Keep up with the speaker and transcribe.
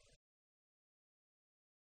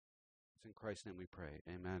It's in Christ's name we pray.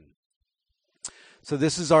 Amen. So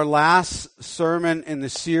this is our last sermon in the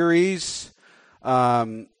series,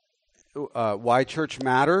 Why Church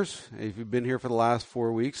Matters. If you've been here for the last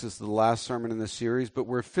 4 weeks, this is the last sermon in this series. But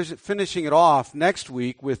we're finishing it off next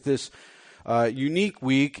week with this unique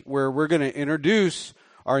week where we're going to introduce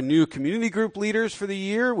our new community group leaders for the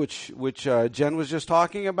year, which Jen was just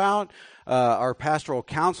talking about, our pastoral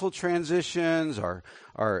council transitions,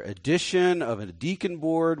 our addition of a deacon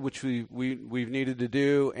board, which we've needed to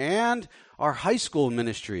do, and our high school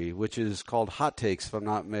ministry, which is called Hot Takes, if I'm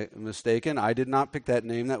not mistaken. I did not pick that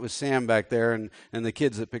name. That was Sam back there and the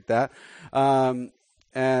kids that picked that.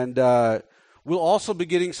 We'll also be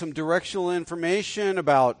getting some directional information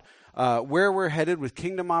about where we're headed with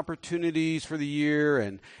kingdom opportunities for the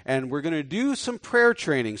year, and we're going to do some prayer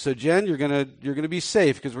training. So Jen, you're going to be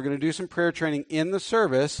safe because we're going to do some prayer training in the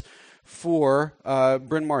service for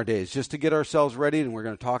Bryn Mawr Days, just to get ourselves ready, and we're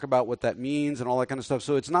going to talk about what that means and all that kind of stuff.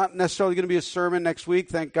 So it's not necessarily going to be a sermon next week.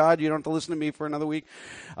 Thank God you don't have to listen to me for another week,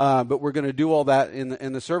 but we're going to do all that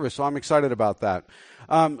in the service. So I'm excited about that.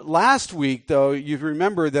 Last week, though, you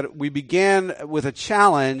remember that we began with a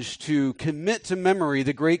challenge to commit to memory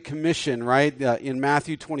the Great Commission, right, in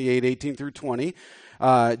Matthew 28:18 through 20.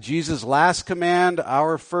 Jesus' last command,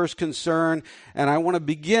 our first concern, and I want to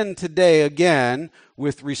begin today again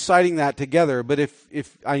with reciting that together. But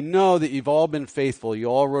if I know that you've all been faithful, you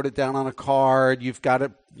all wrote it down on a card, you've got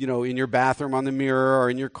it, in your bathroom on the mirror or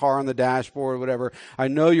in your car on the dashboard or whatever. I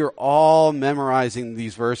know you're all memorizing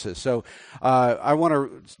these verses. So I want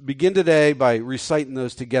to begin today by reciting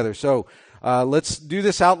those together. So let's do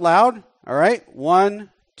this out loud. All right? 1,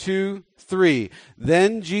 2, 3.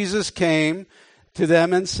 Then Jesus came to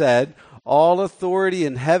them and said, "All authority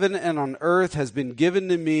in heaven and on earth has been given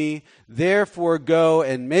to me. Therefore go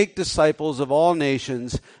and make disciples of all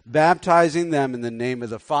nations, baptizing them in the name of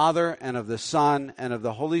the Father and of the Son and of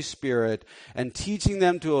the Holy Spirit, and teaching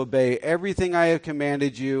them to obey everything I have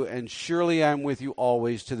commanded you, and surely I am with you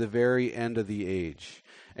always to the very end of the age."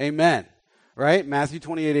 Amen. Right? Matthew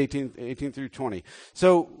 28:18 through 20.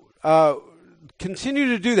 So, continue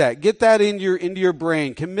to do that. Get that into your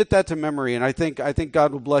brain. Commit that to memory, and I think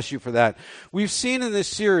God will bless you for that. We've seen in this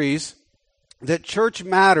series that church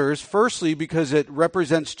matters, firstly, because it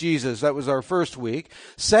represents Jesus. That was our first week.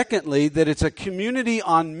 Secondly, that it's a community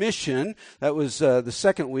on mission. That was the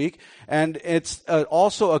second week. And it's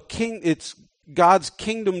also it's God's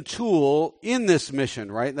kingdom tool in this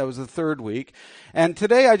mission, right? That was the third week. And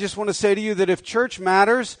today I just want to say to you that if church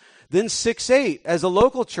matters, then 6-8 as a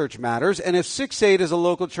local church matters. And if 6-8 as a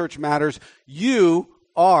local church matters, you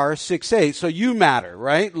are 6-8. So you matter,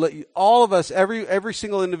 right? All of us, every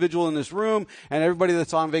single individual in this room and everybody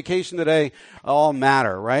that's on vacation today, all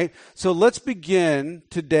matter, right? So let's begin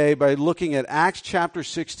today by looking at Acts chapter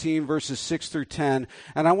 16, verses 6 through 10.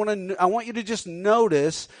 And I want you to just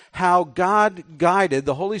notice how God guided,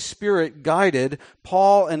 the Holy Spirit guided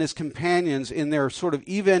Paul and his companions in their sort of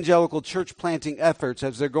evangelical church planting efforts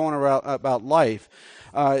as they're going about life.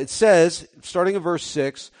 It says, starting in verse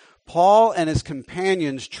 6, Paul and his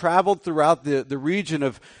companions traveled throughout the region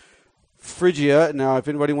of Phrygia. Now, if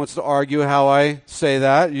anybody wants to argue how I say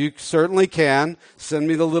that, you certainly can. Send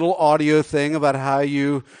me the little audio thing about how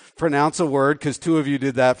you pronounce a word, because 2 of you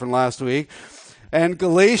did that from last week. And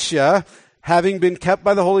Galatia, having been kept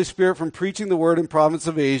by the Holy Spirit from preaching the word in province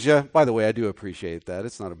of Asia. By the way, I do appreciate that.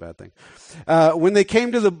 It's not a bad thing. When they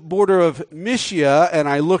came to the border of Mysia, and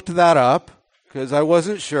I looked that up because I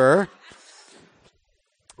wasn't sure,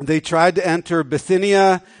 they tried to enter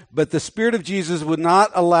Bithynia, but the Spirit of Jesus would not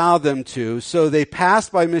allow them to. So they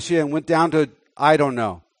passed by Mysia and went down to, I don't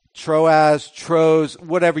know, Troas,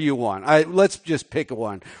 whatever you want. Let's just pick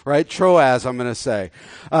one, right? Troas, I'm going to say.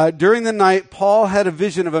 During the night, Paul had a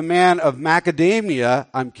vision of a man of Macedonia,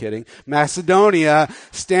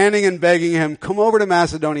 standing and begging him, "Come over to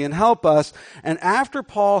Macedonia and help us." And after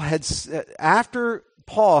Paul had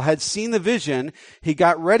seen the vision, he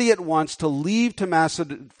got ready at once to leave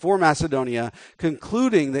for Macedonia,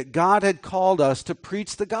 concluding that God had called us to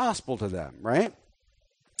preach the gospel to them, right?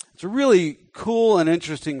 It's a really cool and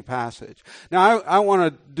interesting passage. Now, I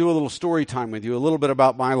want to do a little story time with you, a little bit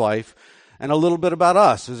about my life and a little bit about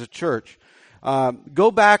us as a church.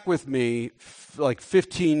 Go back with me like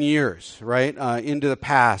 15 years, right, into the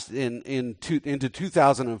past, into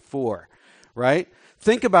 2004, right?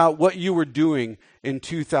 Think about what you were doing in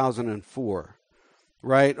 2004,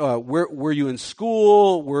 right? Were you in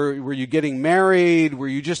school? Were you getting married? Were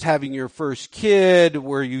you just having your first kid?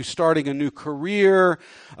 Were you starting a new career?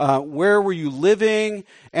 Where were you living?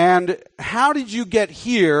 And how did you get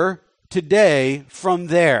here today from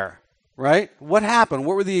there? right? What happened?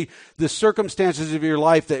 What were the circumstances of your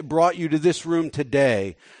life that brought you to this room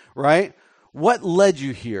today, right? What led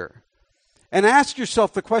you here? And ask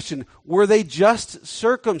yourself the question, were they just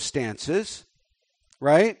circumstances,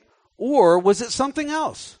 right? Or was it something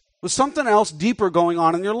else? Was something else deeper going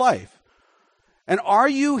on in your life? And are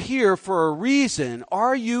you here for a reason?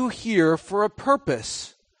 Are you here for a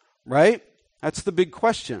purpose, right? That's the big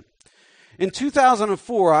question. In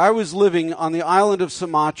 2004, I was living on the island of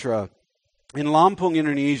Sumatra in Lampung,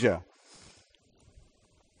 Indonesia.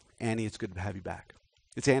 Annie, it's good to have you back.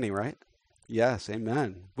 It's Annie, right? Yes,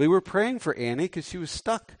 amen. We were praying for Annie because she was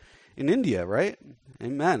stuck in India, right?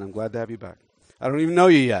 Amen. I'm glad to have you back. I don't even know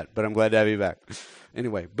you yet, but I'm glad to have you back.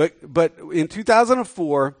 Anyway, but in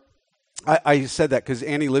 2004, I said that because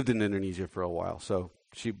Annie lived in Indonesia for a while, so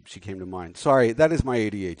she came to mind. Sorry, that is my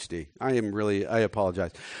ADHD. I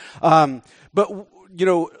apologize. But you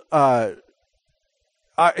know,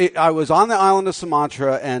 I was on the island of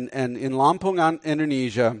Sumatra and in Lampung,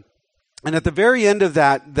 Indonesia. And at the very end of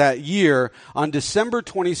that year, on December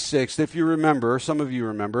 26th, if you remember, some of you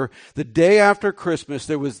remember, the day after Christmas,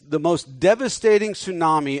 there was the most devastating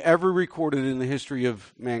tsunami ever recorded in the history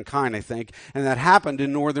of mankind, I think, and that happened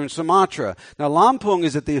in northern Sumatra. Now, Lampung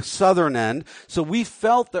is at the southern end, so we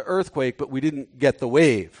felt the earthquake, but we didn't get the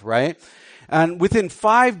wave, right? And within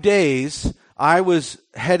 5 days, I was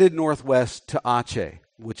headed northwest to Aceh,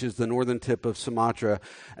 which is the northern tip of Sumatra,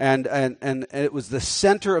 and it was the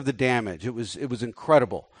center of the damage. It was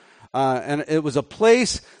incredible, and it was a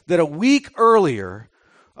place that a week earlier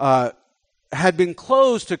had been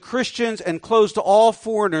closed to Christians and closed to all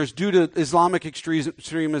foreigners due to Islamic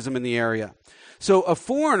extremism in the area. So a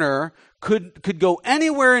foreigner could go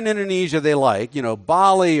anywhere in Indonesia they like, you know,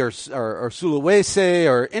 Bali or Sulawesi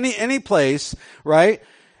or any place, right?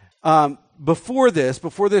 Before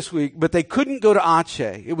this week, but they couldn't go to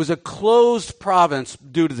Aceh. It was a closed province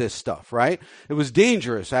due to this stuff, right? It was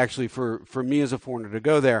dangerous, actually, for me as a foreigner to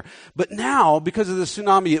go there. But now, because of the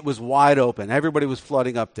tsunami, it was wide open. Everybody was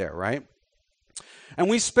flooding up there, right? And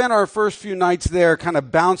we spent our first few nights there kind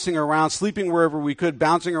of bouncing around, sleeping wherever we could,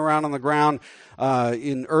 bouncing around on the ground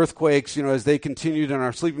in earthquakes, you know, as they continued in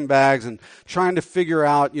our sleeping bags and trying to figure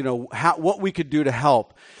out, you know, what we could do to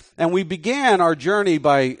help. And we began our journey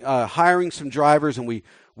by hiring some drivers, and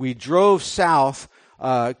we drove south,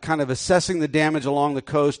 kind of assessing the damage along the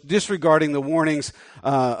coast, disregarding the warnings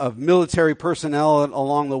of military personnel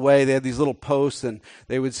along the way. They had these little posts, and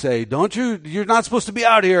they would say, you're not supposed to be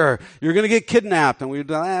out here. You're going to get kidnapped. And we'd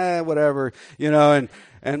go, whatever, you know,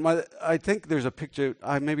 and I think there's a picture,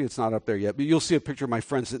 maybe it's not up there yet, but you'll see a picture of my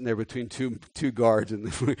friend sitting there between two guards,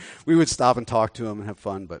 and we would stop and talk to him and have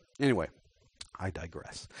fun. But anyway, I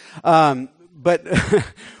digress. But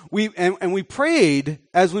we prayed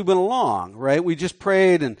as we went along, right? We just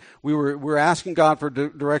prayed, and we were asking God for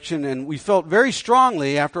direction, and we felt very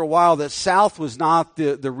strongly after a while that south was not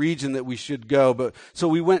the region that we should go. But so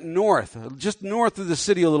we went north, just north of the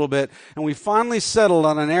city a little bit, and we finally settled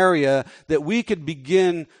on an area that we could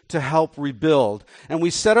begin to help rebuild. And we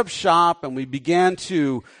set up shop, and we began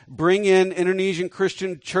to bring in Indonesian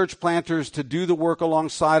Christian church planters to do the work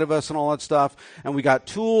alongside of us and all that stuff. And we got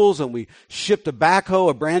tools, and we shipped a backhoe,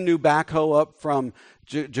 a brand new backhoe up from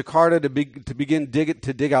Jakarta to begin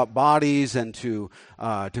to dig out bodies and to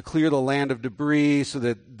clear the land of debris so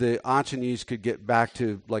that the Acehnese could get back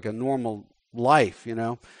to like a normal life, you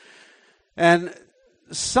know. And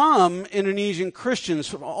some Indonesian Christians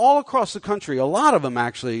from all across the country, a lot of them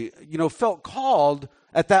actually, you know, felt called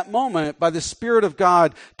at that moment by the Spirit of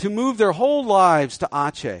God to move their whole lives to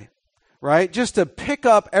Aceh. Right? Just to pick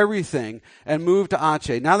up everything and move to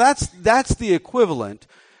Aceh. Now that's the equivalent,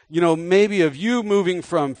 you know, maybe of you moving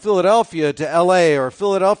from Philadelphia to LA or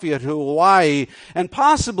Philadelphia to Hawaii, and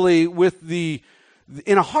possibly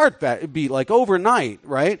in a heartbeat, like overnight,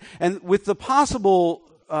 right? And with the possible,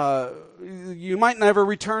 you might never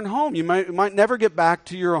return home. You might never get back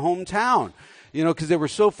to your hometown. You know, because they were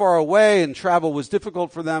so far away and travel was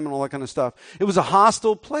difficult for them and all that kind of stuff. It was a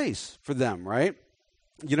hostile place for them, right?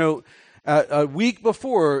 You know, a week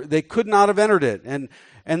before, they could not have entered it.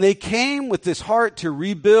 And they came with this heart to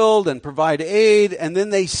rebuild and provide aid, and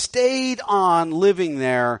then they stayed on living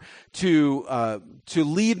there to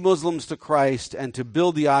lead Muslims to Christ and to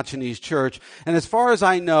build the Acehnese church. And as far as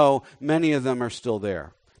I know, many of them are still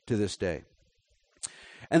there to this day.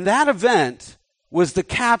 And that event was the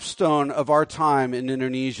capstone of our time in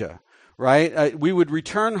Indonesia, right? We would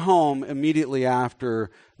return home immediately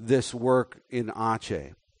after this work in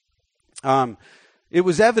Aceh. It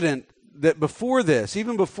was evident that before this,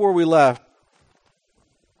 even before we left,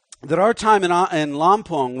 that our time in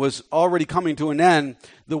Lampung was already coming to an end.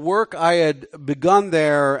 The work I had begun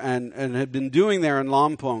there and had been doing there in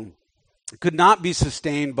Lampung could not be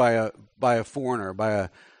sustained by a foreigner, by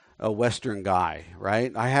a Western guy,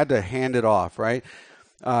 right? I had to hand it off, right?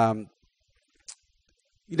 Now,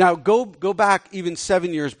 go back even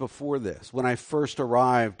 7 years before this, when I first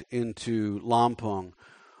arrived into Lampung.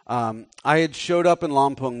 I had showed up in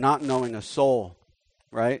Lampung not knowing a soul,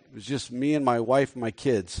 right? It was just me and my wife and my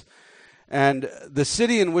kids. And the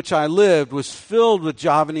city in which I lived was filled with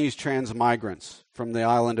Javanese transmigrants from the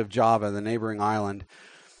island of Java, the neighboring island.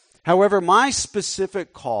 However, my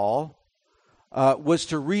specific call was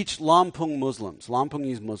to reach Lampung Muslims,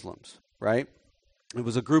 Lampungese Muslims, right? It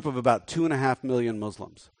was a group of about 2.5 million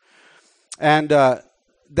Muslims. And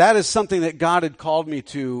that is something that God had called me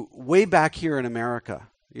to way back here in America.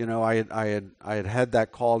 You know, I had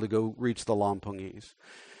that call to go reach the Lampungese.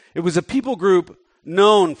 It was a people group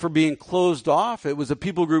known for being closed off. It was a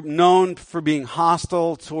people group known for being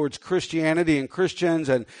hostile towards Christianity and Christians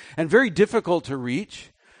and very difficult to reach.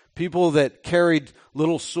 People that carried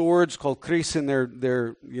little swords called kris in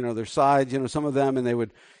their sides, some of them,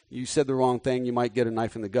 and you said the wrong thing, you might get a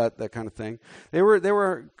knife in the gut, that kind of thing. They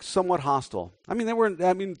were somewhat hostile. There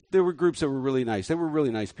were groups that were really nice. They were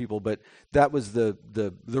really nice people, but that was the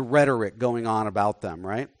rhetoric going on about them,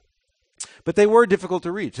 right? But they were difficult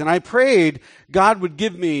to reach. And I prayed God would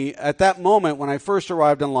give me, at that moment when I first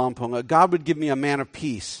arrived in Lampung, God would give me a man of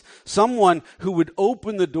peace. Someone who would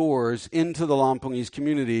open the doors into the Lampungese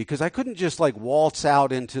community, because I couldn't just waltz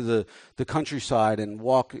out into the countryside and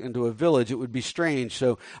walk into a village. It would be strange.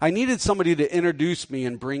 So I needed somebody to introduce me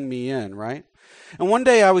and bring me in, right? And one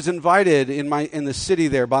day I was invited in the city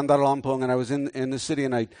there, Bandar Lampung, and I was in the city,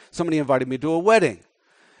 and somebody invited me to a wedding.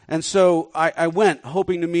 And so I went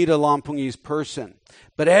hoping to meet a Lampungese person.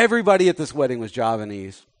 But everybody at this wedding was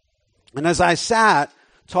Javanese. And as I sat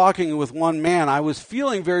talking with one man, I was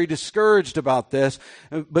feeling very discouraged about this.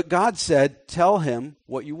 But God said, tell him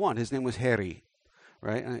what you want. His name was Heri,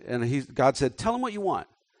 right? And God said, tell him what you want.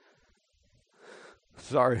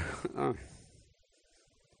 Sorry.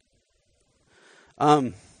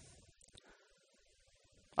 I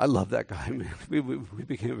love that guy, man. We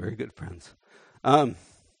became very good friends.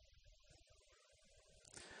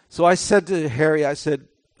 So I said to Harry, I've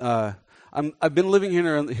been living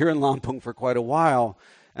here in Lampung for quite a while,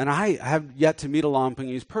 and I have yet to meet a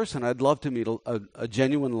Lampungese person. I'd love to meet a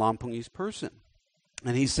genuine Lampungese person.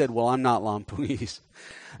 And he said, well, I'm not Lampungese.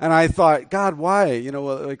 And I thought, God, why?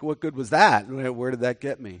 What good was that? Where did that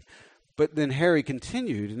get me? But then Harry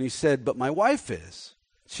continued, and he said, but my wife is.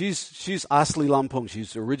 She's Asli Lampung.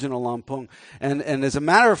 She's original Lampung. And as a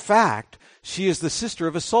matter of fact, she is the sister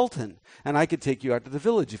of a sultan. And I could take you out to the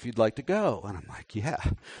village if you'd like to go. And I'm like, yeah,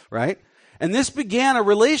 right? And this began a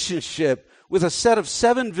relationship with a set of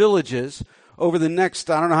 7 villages over the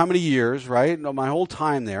next, I don't know how many years, right? My whole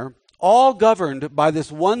time there, all governed by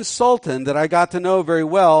this one sultan that I got to know very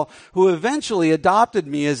well, who eventually adopted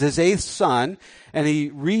me as his 8th son. And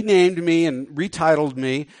he renamed me and retitled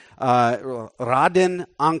me Raden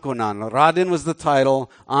Angkonan. Raden was the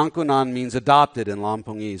title. Angkonan means adopted in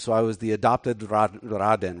Lampungese. So I was the adopted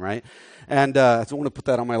Raden, right? And I want to put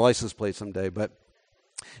that on my license plate someday. But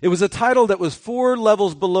it was a title that was 4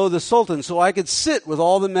 levels below the sultan, so I could sit with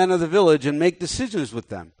all the men of the village and make decisions with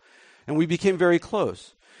them. And we became very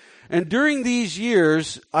close. And during these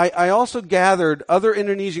years, I also gathered other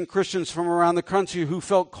Indonesian Christians from around the country who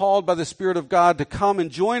felt called by the Spirit of God to come and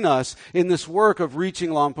join us in this work of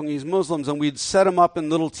reaching Lampungese Muslims. And we'd set them up in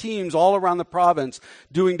little teams all around the province,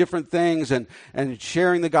 doing different things and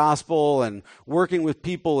sharing the gospel and working with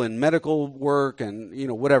people in medical work and,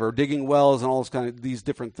 digging wells and all these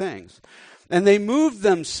different things. And they moved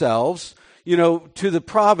themselves to the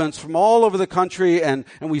province from all over the country, and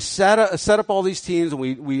we set up all these teams, and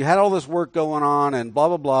we had all this work going on, and blah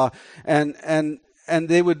blah blah, and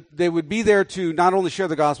they would be there to not only share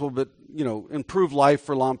the gospel, but improve life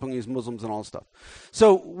for Lampungese Muslims and all that stuff.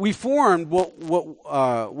 So we formed what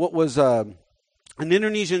was an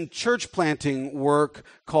Indonesian church planting work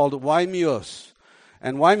called Waimios,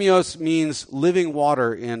 and Waimios means living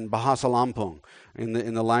water in Bahasa Lampung, in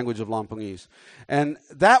the language of Lampungese. And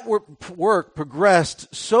that work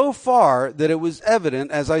progressed so far that it was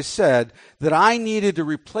evident, as I said, that I needed to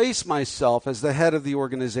replace myself as the head of the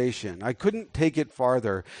organization. I couldn't take it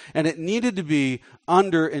farther, and it needed to be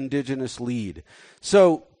under indigenous lead.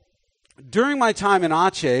 So during my time in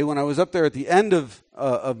Aceh, when I was up there at the end of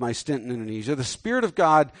my stint in Indonesia, the Spirit of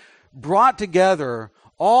God brought together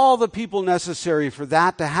all the people necessary for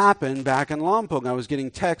that to happen back in Lampung. I was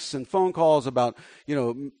getting texts and phone calls about,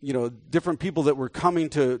 different people that were coming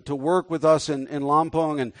to work with us in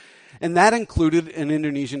Lampung, and that included an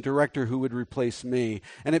Indonesian director who would replace me.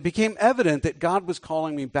 And it became evident that God was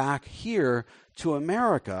calling me back here to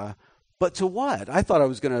America. But to what? I thought I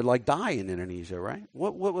was going to die in Indonesia, right?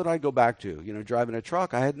 What would I go back to? Driving a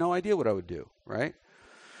truck? I had no idea what I would do, right?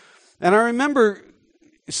 And I remember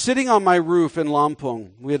sitting on my roof in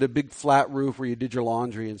Lampung. We had a big flat roof where you did your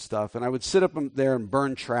laundry and stuff. And I would sit up there and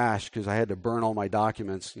burn trash because I had to burn all my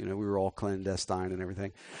documents. We were all clandestine and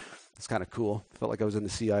everything. It's kind of cool. Felt like I was in the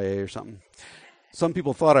CIA or something. Some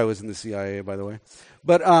people thought I was in the CIA, by the way.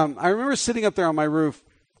 But I remember sitting up there on my roof,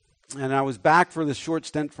 and I was back for this short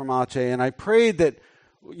stint from Aceh, and I prayed that,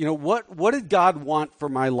 what did God want for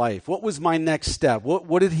my life? What was my next step?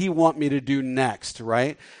 What did he want me to do next,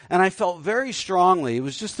 right? And I felt very strongly, it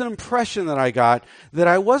was just an impression that I got, that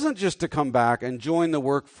I wasn't just to come back and join the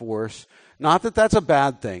workforce. Not that that's a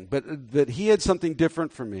bad thing, but that he had something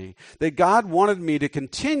different for me. That God wanted me to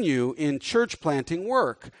continue in church planting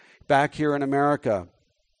work back here in America.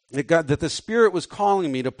 That the Spirit was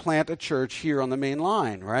calling me to plant a church here on the main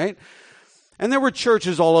line, right? And there were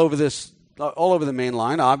churches all over the main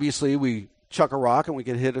line. Obviously, we chuck a rock and we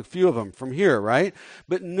can hit a few of them from here, right?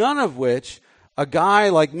 But none of which a guy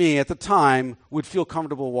like me at the time would feel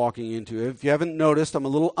comfortable walking into. If you haven't noticed, I'm a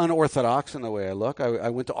little unorthodox in the way I look. I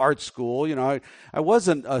went to art school. I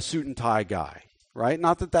wasn't a suit and tie guy, right?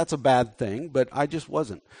 Not that that's a bad thing, but I just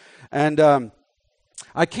wasn't. And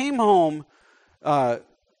I came home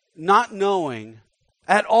not knowing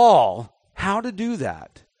at all how to do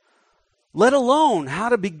that, let alone how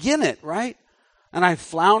to begin it, right? And I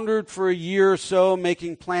floundered for a year or so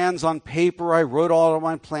making plans on paper. I wrote all of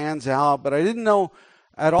my plans out, but I didn't know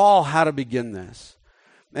at all how to begin this.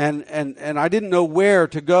 And I didn't know where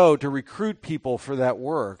to go to recruit people for that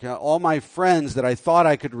work. All my friends that I thought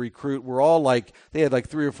I could recruit were all they had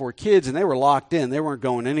 3 or 4 kids, and they were locked in. They weren't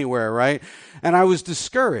going anywhere, right? And I was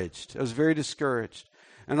discouraged. I was very discouraged.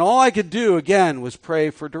 And all I could do, again, was pray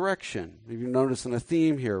for direction. You're noticing a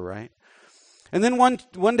theme here, right? And then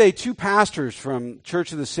one day, 2 pastors from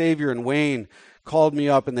Church of the Savior in Wayne called me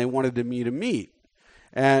up, and they wanted me to meet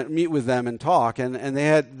with them and talk. And they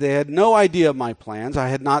had no idea of my plans. I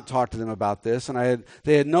had not talked to them about this, and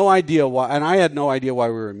they had no idea why, and I had no idea why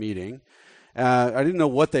we were meeting. I didn't know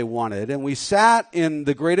what they wanted. And we sat in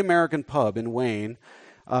the Great American Pub in Wayne,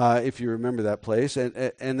 if you remember that place,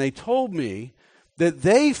 and they told me that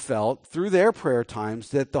they felt through their prayer times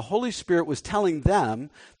that the Holy Spirit was telling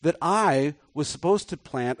them that I was supposed to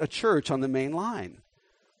plant a church on the main line,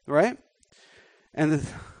 right? And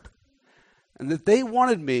that they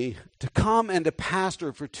wanted me to come and to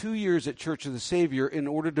pastor for 2 years at Church of the Savior in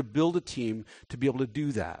order to build a team to be able to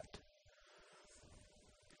do that.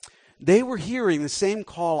 They were hearing the same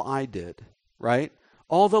call I did, right?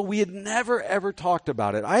 Although we had never, ever talked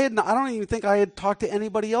about it. I don't even think I had talked to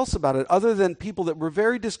anybody else about it other than people that were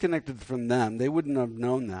very disconnected from them. They wouldn't have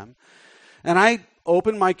known them. And I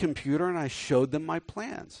opened my computer and I showed them my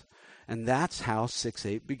plans. And that's how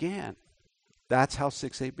 6-8 began. That's how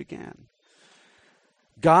 6-8 began.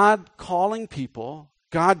 God calling people,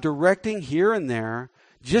 God directing here and there,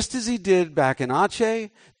 just as he did back in Aceh,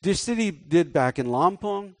 just as he did back in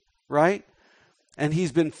Lampung, right? And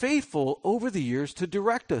he's been faithful over the years to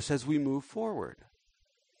direct us as we move forward.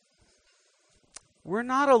 We're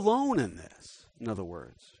not alone in this, in other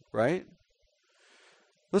words, right?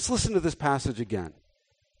 Let's listen to this passage again.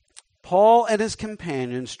 Paul and his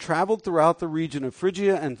companions traveled throughout the region of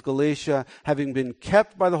Phrygia and Galatia, having been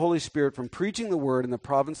kept by the Holy Spirit from preaching the word in the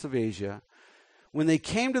province of Asia. When they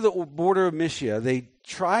came to the border of Mysia, they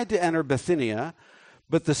tried to enter Bithynia,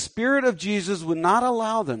 but the Spirit of Jesus would not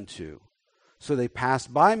allow them to. So they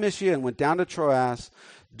passed by Mysia and went down to Troas.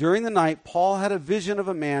 During the night, Paul had a vision of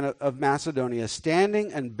a man of Macedonia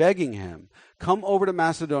standing and begging him, "Come over to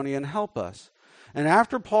Macedonia and help us." And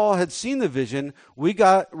after Paul had seen the vision, we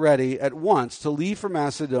got ready at once to leave for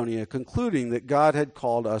Macedonia, concluding that God had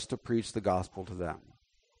called us to preach the gospel to them.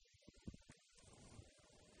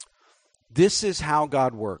 This is how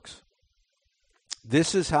God works.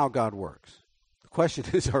 This is how God works. The question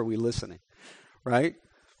is, are we listening? Right?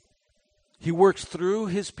 He works through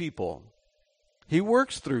his people. He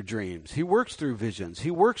works through dreams. He works through visions. He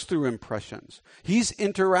works through impressions. He's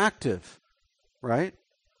interactive, right?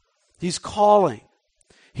 He's calling.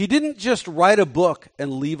 He didn't just write a book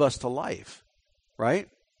and leave us to life, right?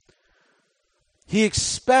 He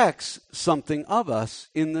expects something of us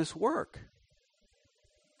in this work.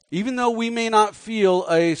 Even though we may not feel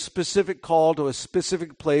a specific call to a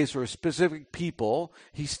specific place or a specific people,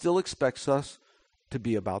 he still expects us to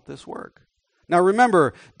be about this work. Now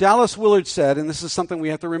remember, Dallas Willard said, and this is something we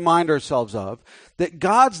have to remind ourselves of, that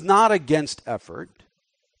God's not against effort.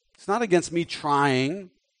 It's not against me trying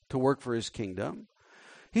to work for his kingdom.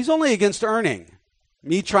 He's only against earning,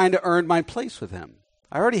 me trying to earn my place with him.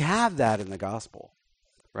 I already have that in the gospel,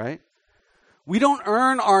 right? We don't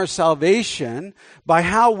earn our salvation by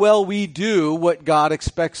how well we do what God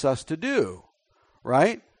expects us to do,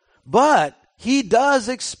 right? But he does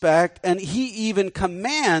expect, and he even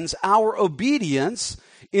commands our obedience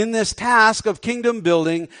in this task of kingdom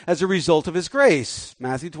building as a result of his grace.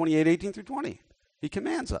 Matthew 28:18-20. He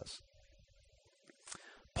commands us.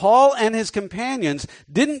 Paul and his companions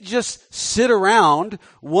didn't just sit around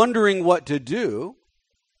wondering what to do.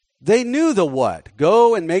 They knew the what.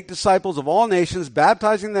 Go and make disciples of all nations,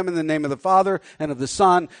 baptizing them in the name of the Father and of the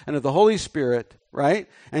Son and of the Holy Spirit, right?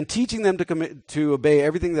 And teaching them to obey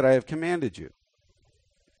everything that I have commanded you.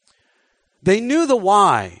 They knew the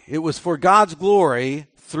why. It was for God's glory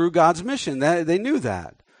through God's mission. They knew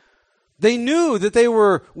that. They knew that they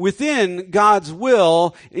were within God's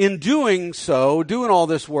will in doing so, doing all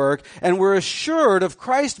this work, and were assured of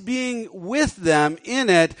Christ being with them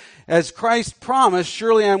in it, as Christ promised,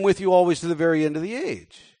 surely I'm with you always to the very end of the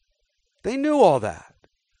age. They knew all that.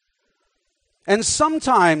 And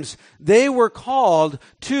sometimes they were called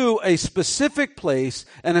to a specific place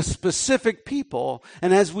and a specific people.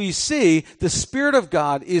 And as we see, the Spirit of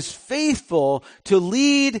God is faithful to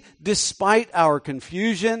lead despite our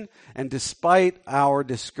confusion and despite our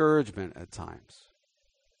discouragement at times.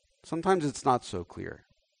 Sometimes it's not so clear,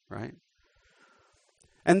 right?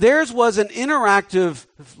 And theirs was an interactive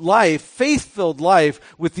life, faith-filled life,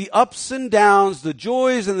 with the ups and downs, the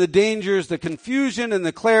joys and the dangers, the confusion and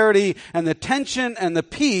the clarity, and the tension and the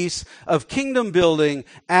peace of kingdom building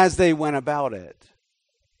as they went about it.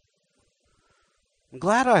 I'm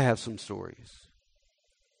glad I have some stories.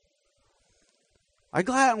 I'm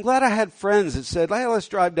glad I had friends that said, hey, let's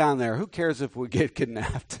drive down there. Who cares if we get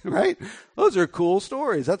kidnapped, right? Those are cool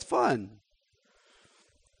stories. That's fun.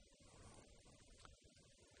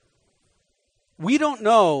 We don't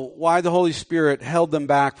know why the Holy Spirit held them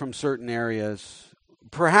back from certain areas.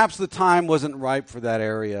 Perhaps the time wasn't ripe for that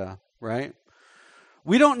area, right?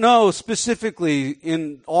 We don't know specifically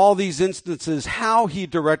in all these instances how he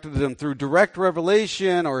directed them, through direct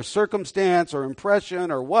revelation or circumstance or impression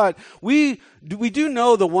or what. We do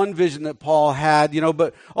know the one vision that Paul had,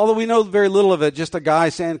 but although we know very little of it, just a guy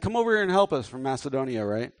saying, come over here and help us from Macedonia,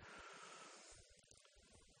 right?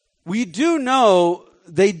 We do know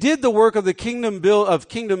they did the work of the kingdom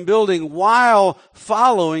building while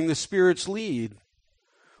following the Spirit's lead.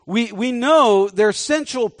 We know their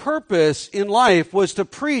central purpose in life was to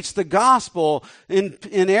preach the gospel in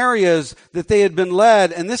areas that they had been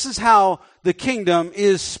led, and this is how the kingdom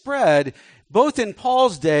is spread, both in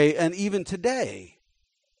Paul's day and even today.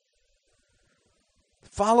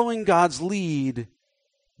 Following God's lead,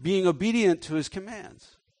 being obedient to his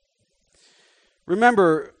commands.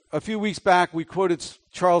 Remember, a few weeks back, we quoted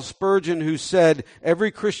Charles Spurgeon, who said,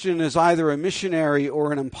 every Christian is either a missionary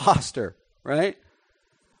or an imposter, right?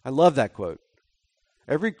 I love that quote.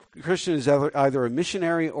 Every Christian is either a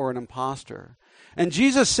missionary or an imposter. And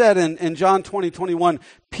Jesus said in John 20:21,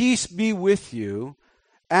 peace be with you.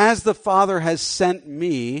 As the Father has sent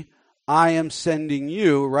me, I am sending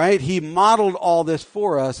you, right? He modeled all this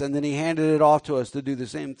for us, and then he handed it off to us to do the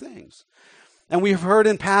same things. And we've heard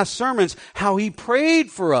in past sermons how he prayed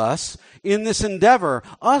for us in this endeavor,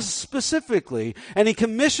 us specifically, and he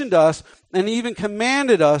commissioned us and even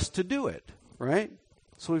commanded us to do it, right?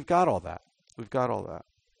 So we've got all that. We've got all that.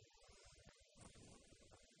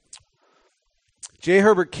 J.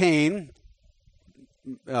 Herbert Kane,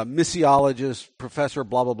 missiologist, professor,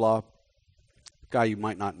 blah, blah, blah, guy you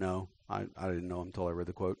might not know. I didn't know him until I read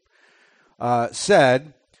the quote.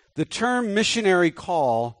 Said, the term missionary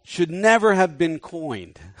call should never have been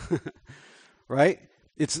coined, right?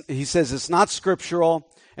 He says it's not scriptural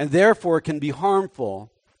and therefore can be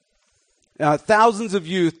harmful. Thousands of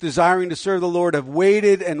youth desiring to serve the Lord have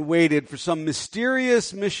waited and waited for some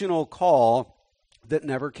mysterious missional call that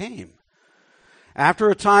never came. After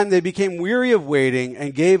a time, they became weary of waiting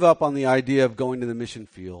and gave up on the idea of going to the mission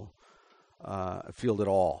field at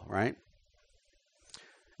all, right?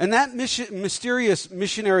 And that mysterious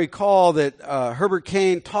missionary call that Herbert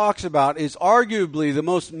Kane talks about is arguably the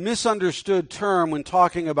most misunderstood term when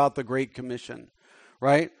talking about the Great Commission,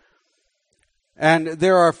 right? And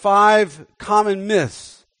there are 5 common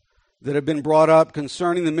myths that have been brought up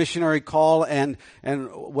concerning the missionary call and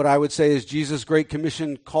what I would say is Jesus' Great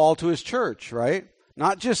Commission call to his church, right?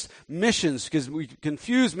 Not just missions, because we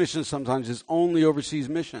confuse missions sometimes as only overseas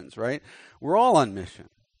missions, right? We're all on mission,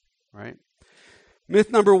 right? Myth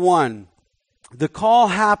number 1, the call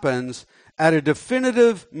happens at a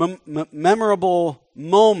definitive, memorable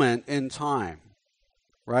moment in time,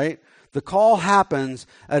 right? The call happens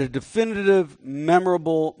at a definitive,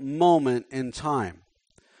 memorable moment in time.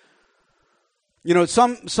 You know,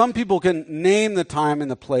 some people can name the time and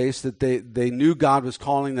the place that they knew God was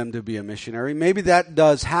calling them to be a missionary. Maybe that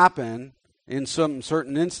does happen in some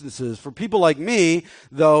certain instances. For people like me,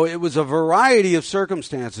 though, it was a variety of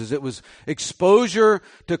circumstances. It was exposure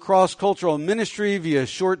to cross-cultural ministry via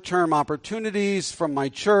short-term opportunities from my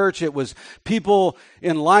church. It was people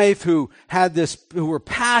in life who were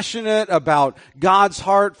passionate about God's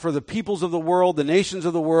heart for the peoples of the world, the nations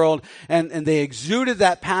of the world, and they exuded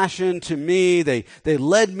that passion to me. They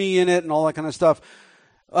led me in it and all that kind of stuff.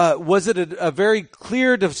 Was it a very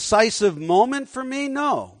clear, decisive moment for me?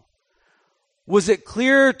 No. Was it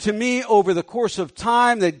clear to me over the course of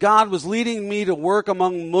time that God was leading me to work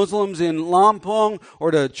among Muslims in Lampung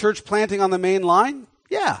or to church planting on the main line?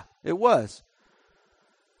 Yeah, it was.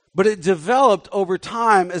 But it developed over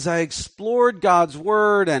time as I explored God's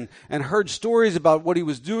Word and heard stories about what He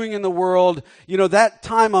was doing in the world. You know, that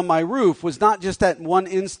time on my roof was not just that one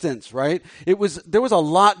instance, right? There was a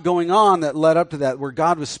lot going on that led up to that, where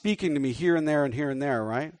God was speaking to me here and there and here and there,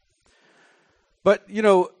 right? But, you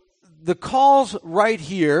know, the call's right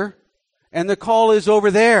here, and the call is over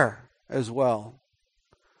there as well.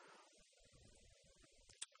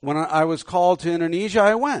 When I was called to Indonesia,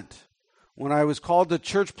 I went. When I was called to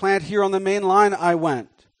church plant here on the main line, I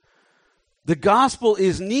went. The gospel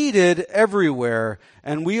is needed everywhere,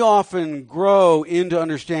 and we often grow into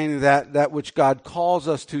understanding that which God calls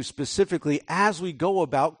us to specifically as we go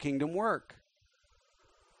about kingdom work.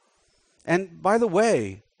 And by the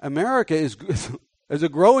way, America is a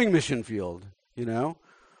growing mission field, you know.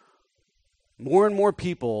 More and more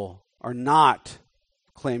people are not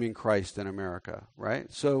claiming Christ in America,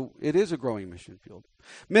 right? So it is a growing mission field.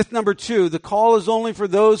 Myth number 2, the call is only for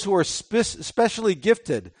those who are specially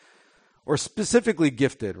gifted or specifically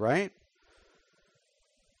gifted, right?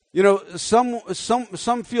 You know,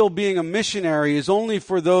 some feel being a missionary is only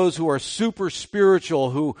for those who are super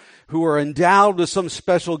spiritual, who are endowed with some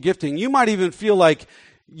special gifting. You might even feel like,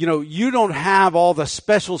 you know, you don't have all the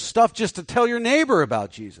special stuff just to tell your neighbor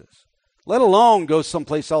about Jesus, let alone go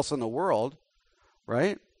someplace else in the world,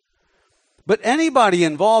 right? But anybody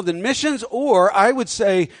involved in missions, or I would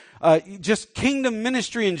say just kingdom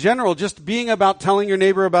ministry in general, just being about telling your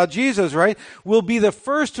neighbor about Jesus, right, will be the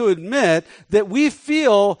first to admit that we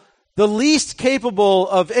feel the least capable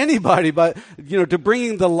of anybody, but, you know, to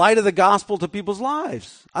bringing the light of the gospel to people's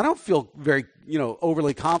lives. I don't feel very, you know,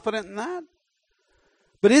 overly confident in that.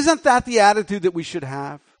 But isn't that the attitude that we should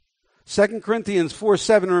have? 2 Corinthians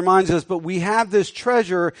 4:7 reminds us, but we have this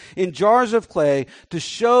treasure in jars of clay to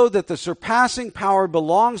show that the surpassing power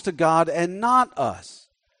belongs to God and not us.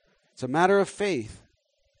 It's a matter of faith.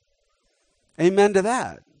 Amen to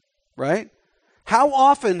that, right? How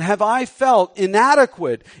often have I felt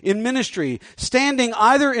inadequate in ministry, standing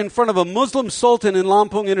either in front of a Muslim sultan in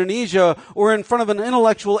Lampung, Indonesia, or in front of an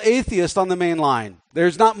intellectual atheist on the main line?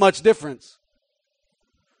 There's not much difference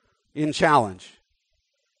in challenge.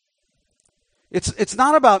 It's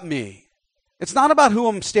not about me. It's not about who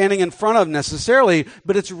I'm standing in front of necessarily,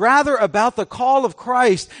 but it's rather about the call of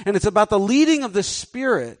Christ, and it's about the leading of the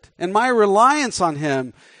Spirit and my reliance on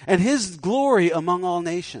Him and His glory among all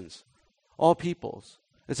nations, all peoples.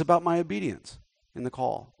 It's about my obedience in the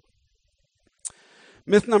call.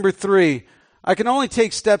 Myth number 3, I can only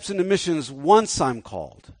take steps into missions once I'm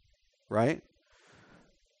called, right?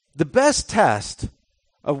 The best test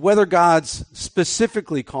of whether God's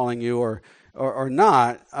specifically calling you or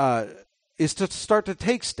not, is to start to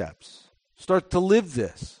take steps, start to live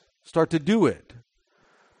this, start to do it.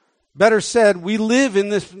 Better said, we live in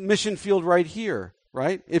this mission field right here,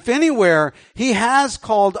 right? If anywhere, He has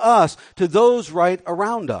called us to those right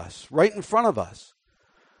around us, right in front of us.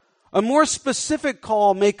 A more specific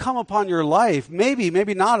call may come upon your life. Maybe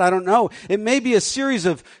not, I don't know. It may be a series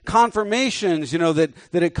of confirmations, you know, that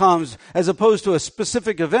it comes as opposed to a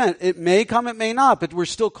specific event. It may come, it may not, but we're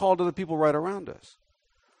still called to the people right around us.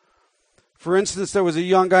 For instance, there was a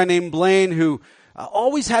young guy named Blaine who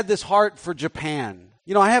always had this heart for Japan.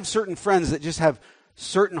 You know, I have certain friends that just have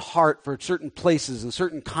certain heart for certain places and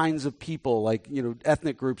certain kinds of people, like, you know,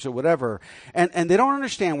 ethnic groups or whatever. And they don't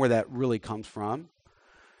understand where that really comes from.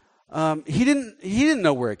 He didn't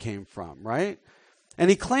know where it came from, right? And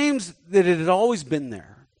he claims that it had always been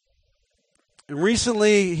there. And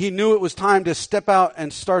recently, he knew it was time to step out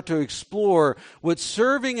and start to explore what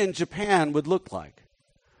serving in Japan would look like,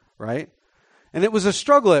 right? And it was a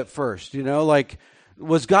struggle at first, like,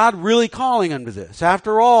 was God really calling him to this?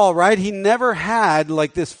 After all, right, he never had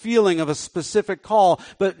like this feeling of a specific call,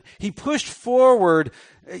 but he pushed forward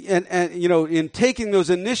and in taking those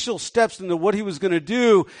initial steps into what he was going to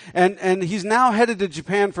do. And he's now headed to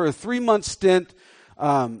Japan for a 3-month stint,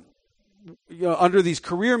 under these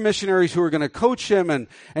career missionaries who are going to coach him, and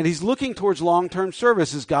he's looking towards long-term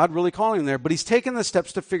service. Is God really calling him there? But he's taken the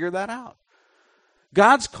steps to figure that out.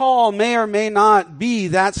 God's call may or may not be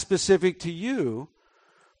that specific to you,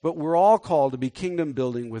 but we're all called to be kingdom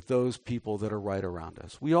building with those people that are right around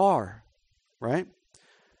us. We are, right?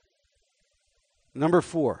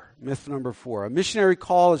 Myth number 4. A missionary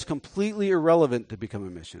call is completely irrelevant to become a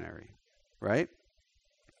missionary, right?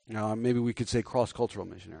 Now, maybe we could say cross-cultural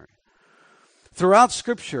missionary. Throughout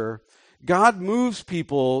Scripture, God moves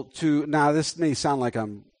people to, now this may sound like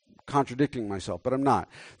I'm contradicting myself, but I'm not.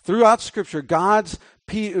 Throughout Scripture, God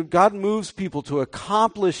moves people to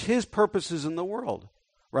accomplish His purposes in the world,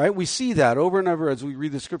 right? We see that over and over as we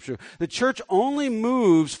read the Scripture. The church only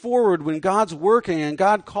moves forward when God's working and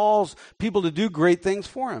God calls people to do great things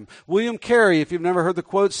for Him. William Carey, if you've never heard the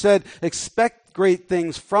quote, said, "Expect great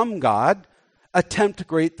things from God, attempt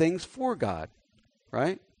great things for God,"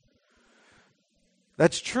 right?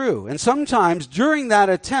 That's true. And sometimes during that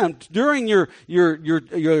attempt, during your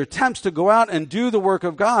attempts to go out and do the work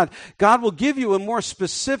of God, God will give you a more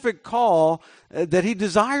specific call that He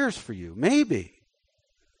desires for you. Maybe.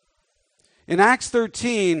 In Acts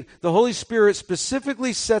 13, the Holy Spirit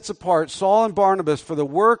specifically sets apart Saul and Barnabas for the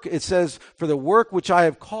work, it says, for the work which I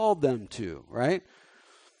have called them to, right?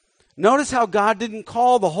 Notice how God didn't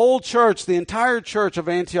call the whole church, the entire church of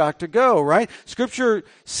Antioch to go, right? Scripture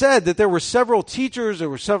said that there were several teachers, there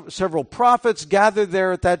were several prophets gathered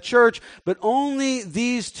there at that church, but only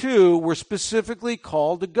these 2 were specifically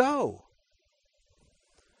called to go.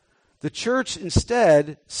 The church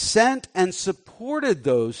instead sent and supported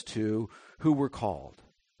those 2 who were called,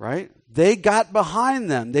 right? They got behind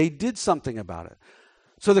them. They did something about it.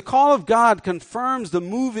 So the call of God confirms the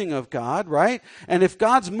moving of God, right? And if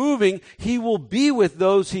God's moving, He will be with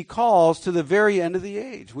those He calls to the very end of the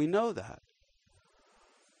age. We know that.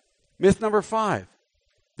 Myth number 5.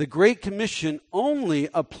 The Great Commission only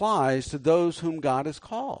applies to those whom God has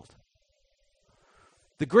called.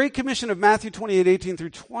 The Great Commission of Matthew 28:18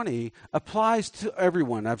 through 20 applies to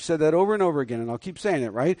everyone. I've said that over and over again, and I'll keep saying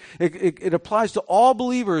it, right? It applies to all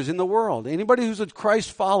believers in the world. Anybody who's a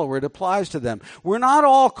Christ follower, it applies to them. We're not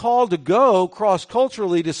all called to go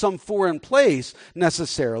cross-culturally to some foreign place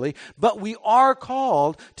necessarily, but we are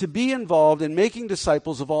called to be involved in making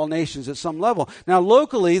disciples of all nations at some level. Now,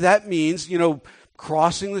 locally, that means,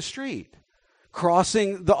 crossing the street,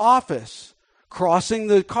 crossing the office, crossing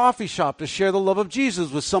the coffee shop to share the love of Jesus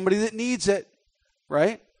with somebody that needs it,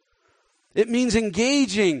 right? It means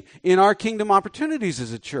engaging in our kingdom opportunities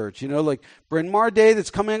as a church. Like Bryn Mawr Day that's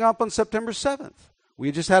coming up on September 7th.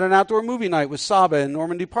 We just had an outdoor movie night with Saba in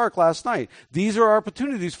Normandy Park last night. These are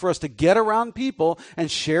opportunities for us to get around people and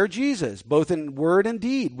share Jesus, both in word and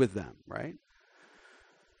deed with them, right?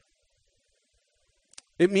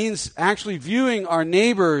 It means actually viewing our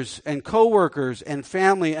neighbors and coworkers and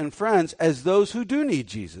family and friends as those who do need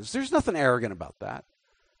Jesus. There's nothing arrogant about that.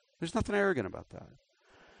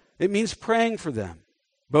 It means praying for them,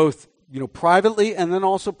 both, privately and then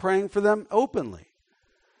also praying for them openly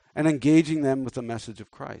and engaging them with the message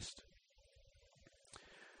of Christ.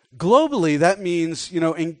 Globally, that means,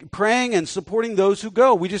 praying and supporting those who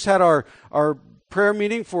go. We just had our prayer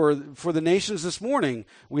meeting for the nations this morning.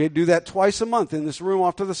 We do that twice a month in this room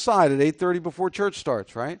off to the side at 8:30 before church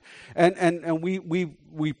starts, right? And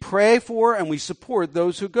we pray for and we support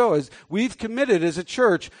those who go. As we've committed as a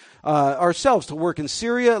church ourselves to work in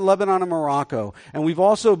Syria, Lebanon, and Morocco. And we've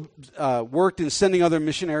also worked in sending other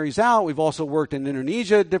missionaries out. We've also worked in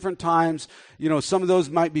Indonesia at different times. Some of those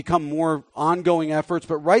might become more ongoing efforts,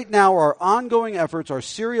 but right now our ongoing efforts are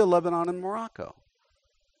Syria, Lebanon, and Morocco.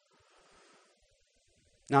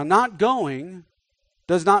 Now, not going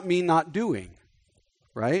does not mean not doing,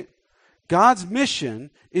 right? God's mission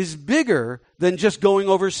is bigger than just going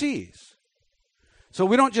overseas. So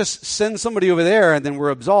we don't just send somebody over there and then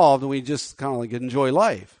we're absolved and we just kind of enjoy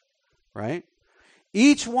life, right?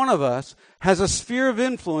 Each one of us has a sphere of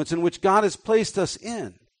influence in which God has placed us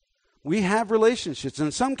in. We have relationships.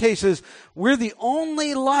 In some cases, we're the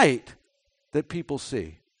only light that people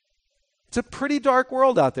see. It's a pretty dark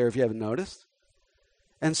world out there if you haven't noticed.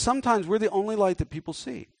 And sometimes we're the only light that people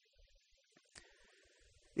see.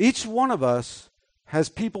 Each one of us has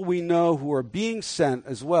people we know who are being sent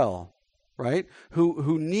as well, right?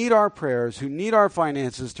 Who need our prayers, who need our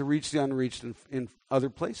finances to reach the unreached in other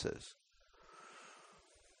places.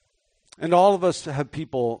 And all of us have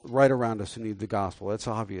people right around us who need the gospel. That's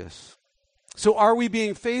obvious. So are we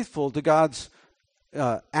being faithful to God's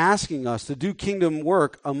asking us to do kingdom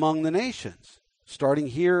work among the nations, starting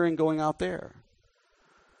here and going out there?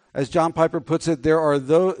 As John Piper puts it, there are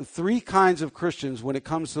three kinds of Christians when it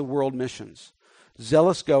comes to world missions: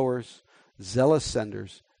 zealous goers, zealous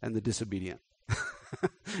senders, and the disobedient.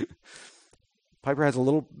 Piper has a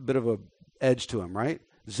little bit of an edge to him, right?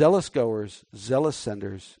 Zealous goers, zealous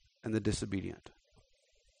senders, and the disobedient.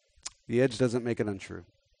 The edge doesn't make it untrue.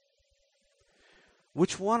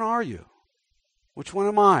 Which one are you? Which one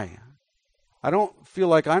am I? I don't feel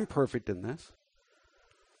like I'm perfect in this.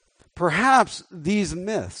 Perhaps these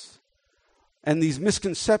myths and these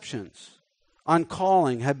misconceptions on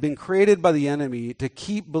calling have been created by the enemy to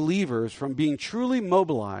keep believers from being truly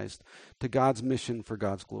mobilized to God's mission for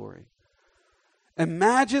God's glory.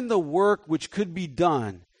 Imagine the work which could be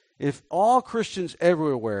done if all Christians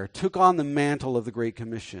everywhere took on the mantle of the Great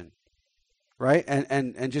Commission, right?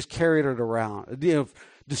 And just carried it around,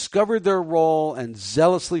 discovered their role and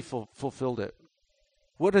zealously fulfilled it.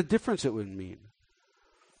 What a difference it would mean.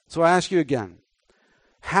 So I ask you again,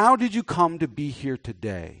 how did you come to be here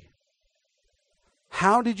today?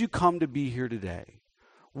 How did you come to be here today?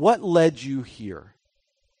 What led you here?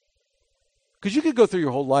 Because you could go through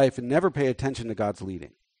your whole life and never pay attention to God's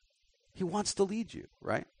leading. He wants to lead you,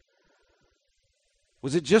 right?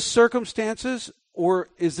 Was it just circumstances, or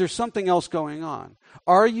is there something else going on?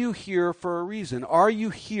 Are you here for a reason? Are you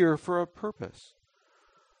here for a purpose?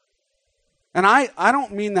 And I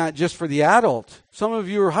don't mean that just for the adult. Some of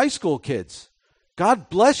you are high school kids. God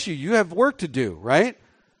bless you. You have work to do, right?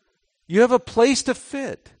 You have a place to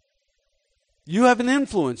fit. You have an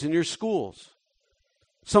influence in your schools.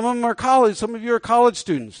 Some of them are college. Some of you are college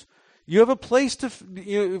students. You have a place to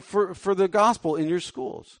for the gospel in your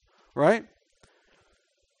schools, right?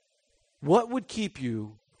 What would keep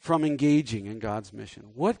you from engaging in God's mission?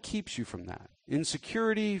 What keeps you from that?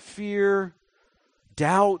 Insecurity, fear,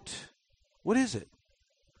 doubt? What is it?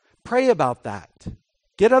 Pray about that.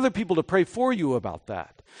 Get other people to pray for you about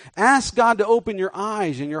that. Ask God to open your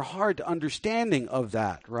eyes and your heart to understanding of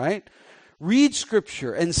that, right? Read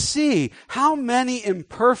Scripture and see how many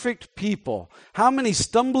imperfect people, how many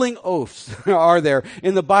stumbling oafs are there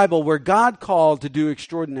in the Bible where God called to do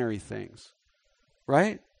extraordinary things,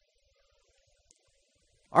 right?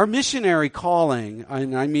 Our missionary calling,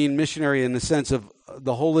 and I mean missionary in the sense of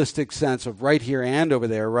the holistic sense of right here and over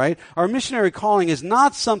there, right? Our missionary calling is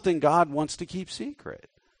not something God wants to keep secret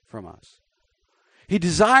from us. He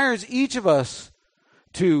desires each of us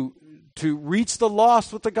to reach the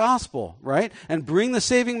lost with the gospel, right? And bring the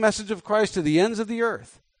saving message of Christ to the ends of the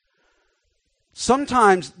earth.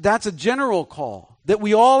 Sometimes that's a general call that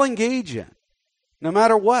we all engage in, no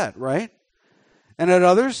matter what, right? And at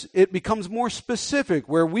others, it becomes more specific,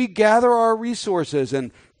 where we gather our resources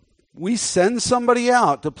and we send somebody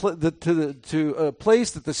out to a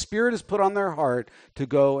place that the Spirit has put on their heart to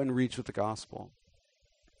go and reach with the gospel.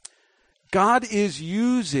 God is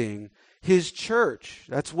using His church.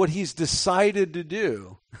 That's what He's decided to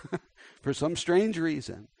do. For some strange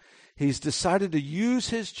reason, He's decided to use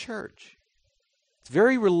His church. It's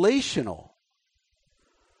very relational.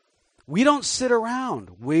 We don't sit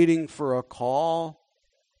around waiting for a call,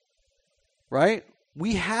 right?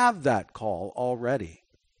 We have that call already.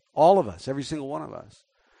 All of us, every single one of us.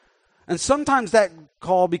 And sometimes that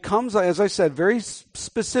call becomes, as I said, very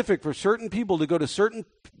specific for certain people to go to certain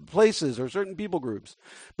places or certain people groups.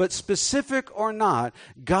 But specific or not,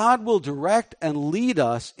 God will direct and lead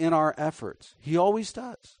us in our efforts. He always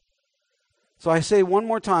does. So I say one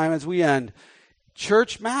more time as we end,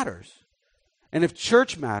 church matters. And if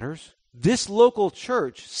church matters, this local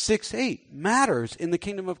church, 6-8, matters in the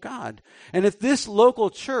kingdom of God. And if this local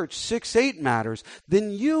church, 6-8, matters,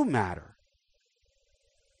 then you matter.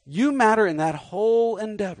 You matter in that whole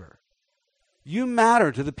endeavor. You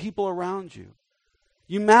matter to the people around you.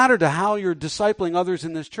 You matter to how you're discipling others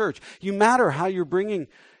in this church. You matter how you're bringing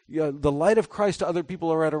the light of Christ to other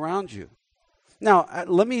people right around you. Now,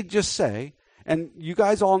 let me just say, and you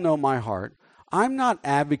guys all know my heart, I'm not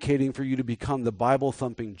advocating for you to become the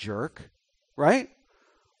Bible-thumping jerk, right?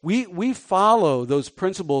 We follow those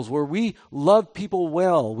principles where we love people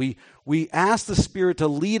well. We ask the Spirit to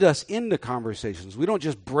lead us into conversations. We don't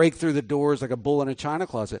just break through the doors like a bull in a china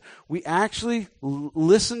closet. We actually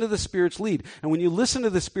listen to the Spirit's lead. And when you listen to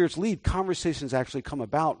the Spirit's lead, conversations actually come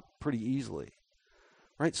about pretty easily,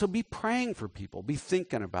 right? So be praying for people. Be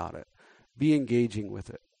thinking about it. Be engaging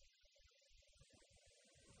with it.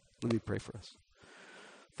 Let me pray for us.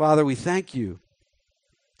 Father, we thank you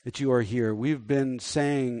that you are here. We've been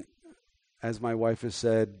saying, as my wife has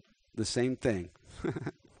said, the same thing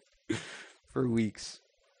for weeks.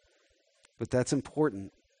 But that's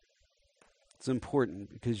important. It's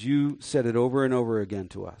important because you said it over and over again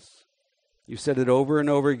to us. You said it over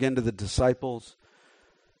and over again to the disciples.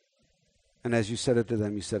 And as you said it to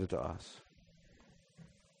them, you said it to us.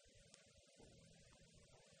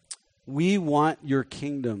 We want your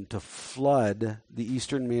kingdom to flood the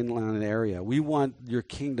Eastern Mainland area. We want your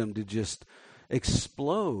kingdom to just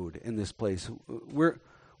explode in this place.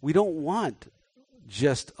 We don't want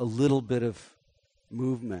just a little bit of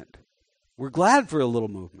movement. We're glad for a little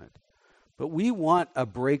movement, but we want a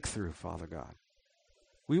breakthrough, Father God.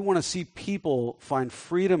 We want to see people find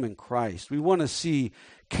freedom in Christ. We want to see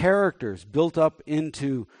characters built up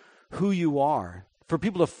into who you are, for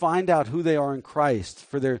people to find out who they are in Christ,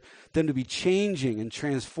 for them to be changing and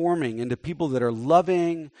transforming into people that are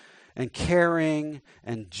loving and caring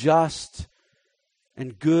and just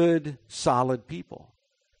and good, solid people.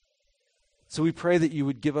 So we pray that you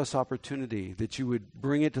would give us opportunity, that you would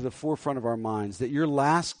bring it to the forefront of our minds, that your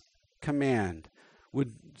last command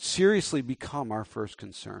would seriously become our first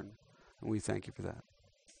concern. And we thank you for that.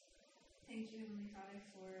 Thank you, Heavenly Father,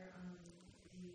 for